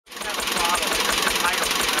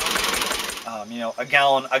a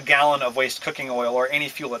gallon of waste cooking oil or any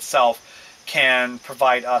fuel itself can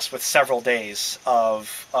provide us with several days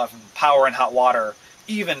of power and hot water,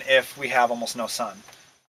 even if we have almost no sun.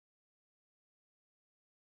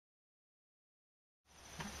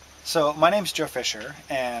 So my name's Joe Fisher,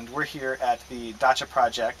 and we're here at the Dacha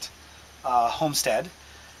Project homestead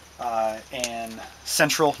in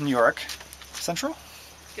central New York. Central?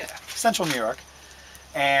 Yeah, central New York.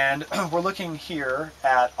 And we're looking here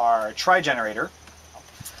at our tri-generator.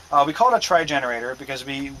 We call it a tri-generator because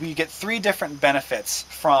we get 3 different benefits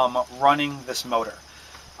from running this motor.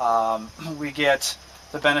 We get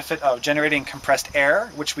the benefit of generating compressed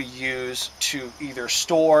air, which we use to either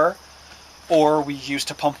store or we use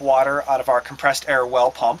to pump water out of our compressed air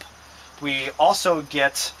well pump. We also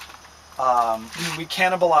get, we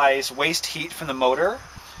cannibalize waste heat from the motor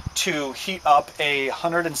to heat up a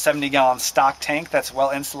 170-gallon stock tank that's well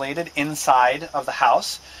insulated inside of the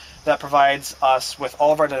house that provides us with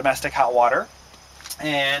all of our domestic hot water.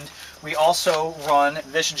 And we also run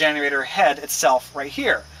this generator head itself right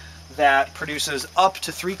here that produces up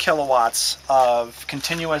to 3 kilowatts of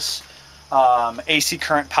continuous AC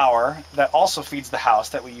current power that also feeds the house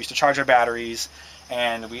that we use to charge our batteries,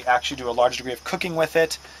 and we actually do a large degree of cooking with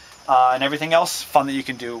it and everything else fun that you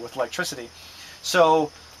can do with electricity.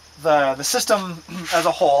 So the system as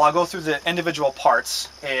a whole, I'll go through the individual parts,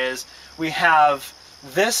 is we have,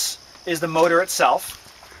 this is the motor itself,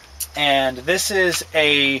 and this is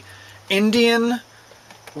a Indian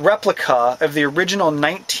replica of the original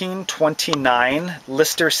 1929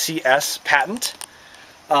 Lister CS patent.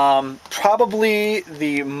 Probably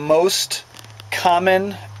the most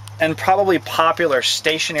common and probably popular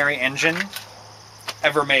stationary engine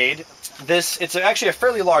ever made. It's actually a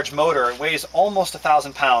fairly large motor. It weighs almost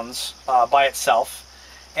 1,000 pounds by itself,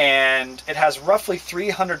 and it has roughly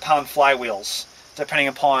 300-pound flywheels, depending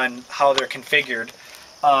upon how they're configured.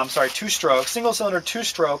 Two-stroke, single-cylinder,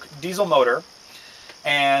 two-stroke diesel motor,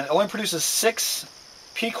 and it only produces 6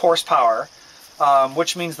 peak horsepower,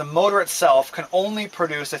 which means the motor itself can only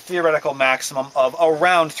produce a theoretical maximum of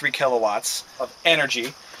around 3 kilowatts of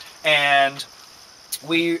energy. And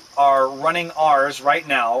we are running ours right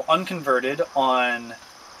now unconverted on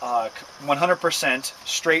 100%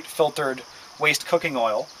 straight filtered waste cooking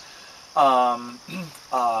oil.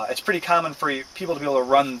 It's pretty common for people to be able to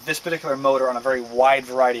run this particular motor on a very wide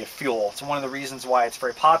variety of fuel. It's one of the reasons why it's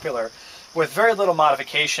very popular. With very little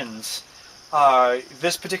modifications,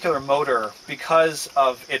 this particular motor, because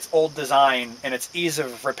of its old design and its ease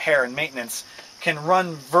of repair and maintenance, can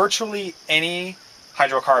run virtually any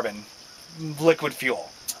hydrocarbon liquid fuel.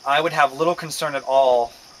 I would have little concern at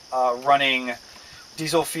all running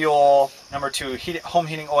diesel fuel, number 2, home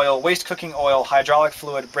heating oil, waste cooking oil, hydraulic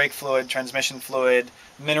fluid, brake fluid, transmission fluid,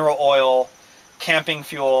 mineral oil, camping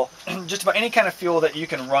fuel, just about any kind of fuel that you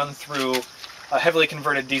can run through a heavily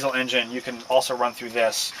converted diesel engine, you can also run through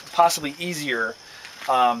this, possibly easier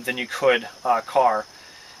than you could a car.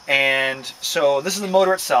 And so this is the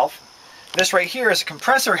motor itself. This right here is a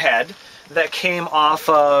compressor head that came off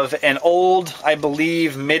of an old, I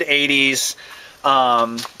believe, mid-80s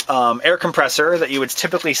air compressor that you would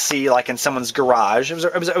typically see like in someone's garage.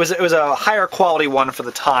 It was a higher quality one for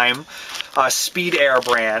the time, Speed Air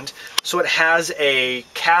brand. So it has a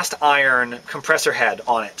cast iron compressor head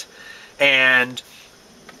on it. And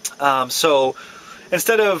so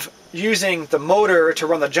instead of using the motor to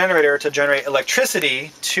run the generator to generate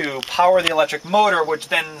electricity to power the electric motor, which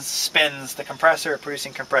then spins the compressor,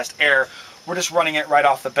 producing compressed air, we're just running it right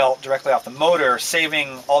off the belt, directly off the motor,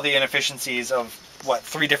 saving all the inefficiencies of,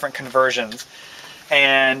 3 different conversions.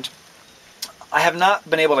 And I have not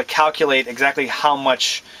been able to calculate exactly how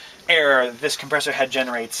much air this compressor head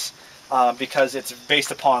generates because it's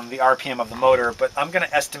based upon the RPM of the motor, but I'm going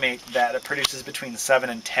to estimate that it produces between 7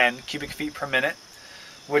 and 10 cubic feet per minute,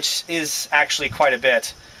 which is actually quite a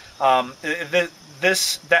bit.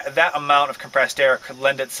 That amount of compressed air could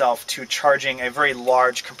lend itself to charging a very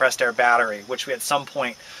large compressed air battery, which we at some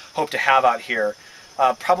point hope to have out here,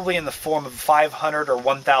 probably in the form of a 500 or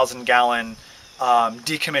 1,000 gallon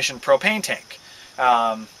decommissioned propane tank.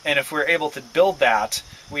 And if we're able to build that,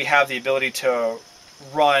 we have the ability to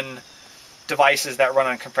run devices that run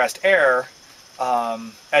on compressed air,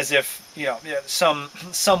 as if,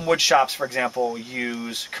 some wood shops, for example,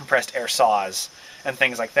 use compressed air saws and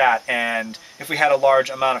things like that. And if we had a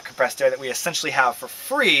large amount of compressed air that we essentially have for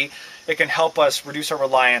free, it can help us reduce our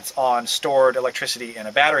reliance on stored electricity in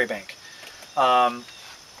a battery bank.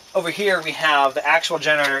 Over here we have the actual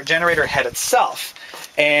generator head itself,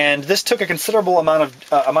 and this took a considerable amount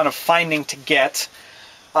of finding to get.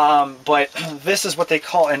 But this is what they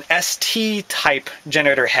call an ST type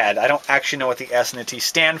generator head. I don't actually know what the S and the T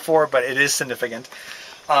stand for, but it is significant.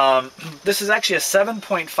 This is actually a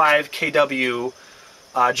 7.5 kW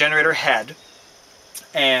generator head,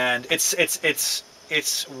 and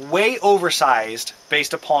it's way oversized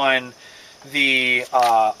based upon the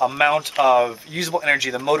amount of usable energy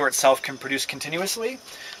the motor itself can produce continuously.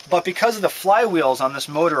 But because of the flywheels on this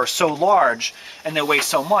motor are so large and they weigh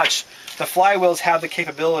so much, the flywheels have the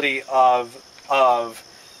capability of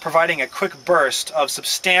providing a quick burst of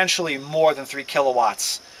substantially more than 3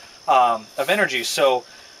 kilowatts of energy. So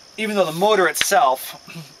even though the motor itself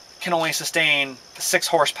can only sustain 6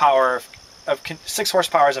 horsepower of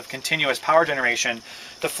continuous power generation,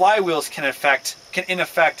 the flywheels can in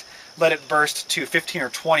effect let it burst to 15 or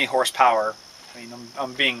 20 horsepower. I mean,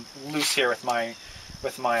 I'm being loose here with my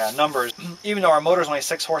numbers. Even though our motor is only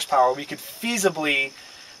 6 horsepower, we could feasibly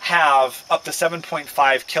have up to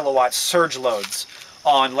 7.5 kilowatt surge loads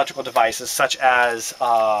on electrical devices such as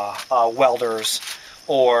welders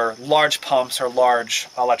or large pumps or large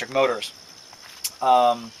electric motors.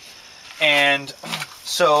 And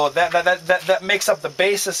so that makes up the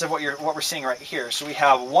basis of what we're seeing right here. So we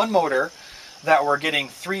have one motor that we're getting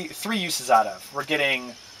three uses out of. We're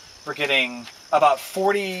getting about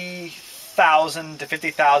 40,000 to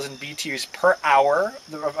 50,000 BTUs per hour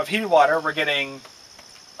of heated water. We're getting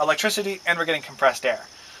electricity, and we're getting compressed air.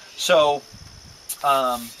 So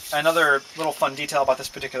another little fun detail about this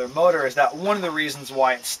particular motor is that one of the reasons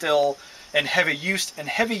why it's still in heavy use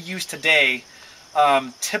today,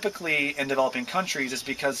 typically in developing countries, is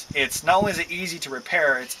because it's not only is it easy to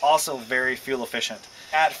repair, it's also very fuel efficient.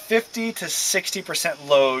 At 50 to 60%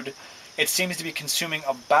 load, it seems to be consuming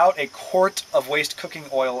about a quart of waste cooking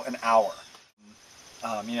oil an hour.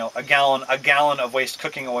 You know, a gallon of waste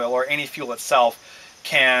cooking oil, or any fuel itself,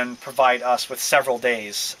 can provide us with several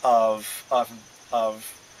days of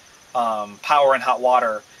power and hot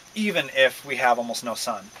water, even if we have almost no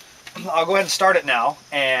sun. I'll go ahead and start it now,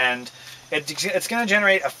 and it's going to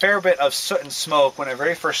generate a fair bit of soot and smoke when it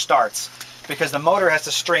very first starts, because the motor has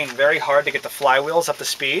to strain very hard to get the flywheels up to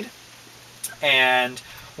speed. And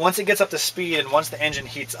once it gets up to speed and once the engine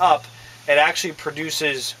heats up, it actually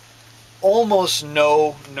produces almost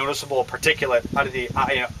no noticeable particulate out of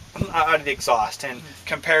the exhaust. And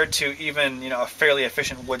compared to even a fairly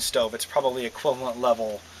efficient wood stove, it's probably equivalent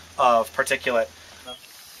level of particulate.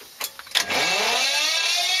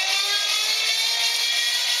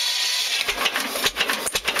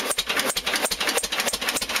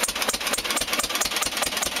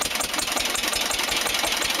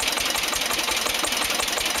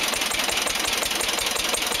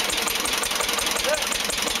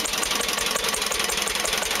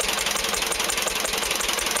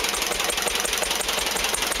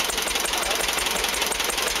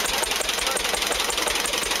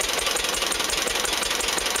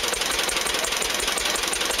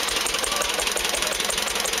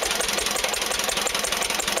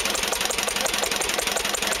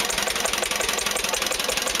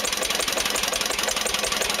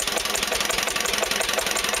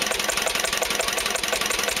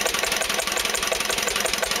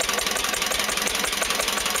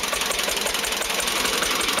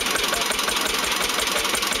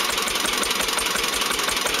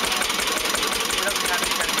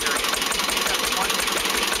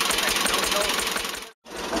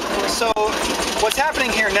 So what's happening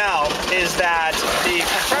here now is that the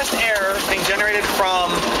compressed air being generated from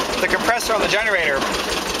the compressor on the generator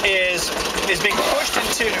is being pushed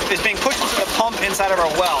into the pump inside of our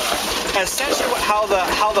well. And essentially how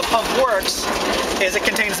the pump works is it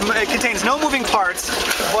contains no moving parts,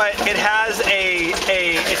 but it has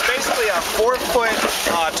it's basically a 4-foot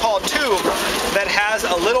tall tube that has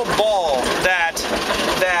a little ball that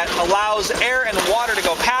allows air and water to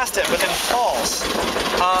go past it, but then falls,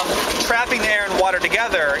 trapping the air and water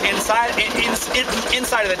together inside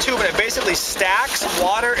of the tube, and it basically stacks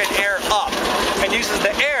water and air up and uses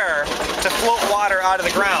the air to float water out of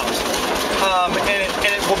the ground.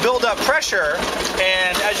 And it will build up pressure,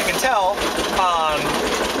 and as you can tell,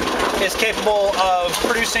 is capable of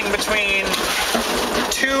producing between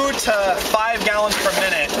 2 to 5 gallons per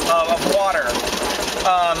minute of water.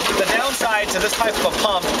 The downside to this type of a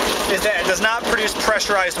pump is that it does not produce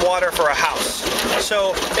pressurized water for a house.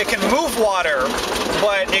 So it can move water,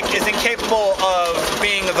 but it is incapable of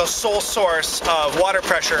being the sole source of water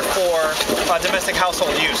pressure for domestic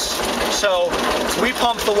household use. So we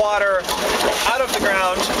pump the water out of the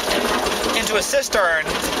ground into a cistern,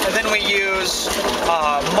 and then we use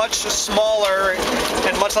much smaller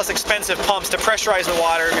and much less expensive pumps to pressurize the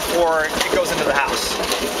water before it goes into the house.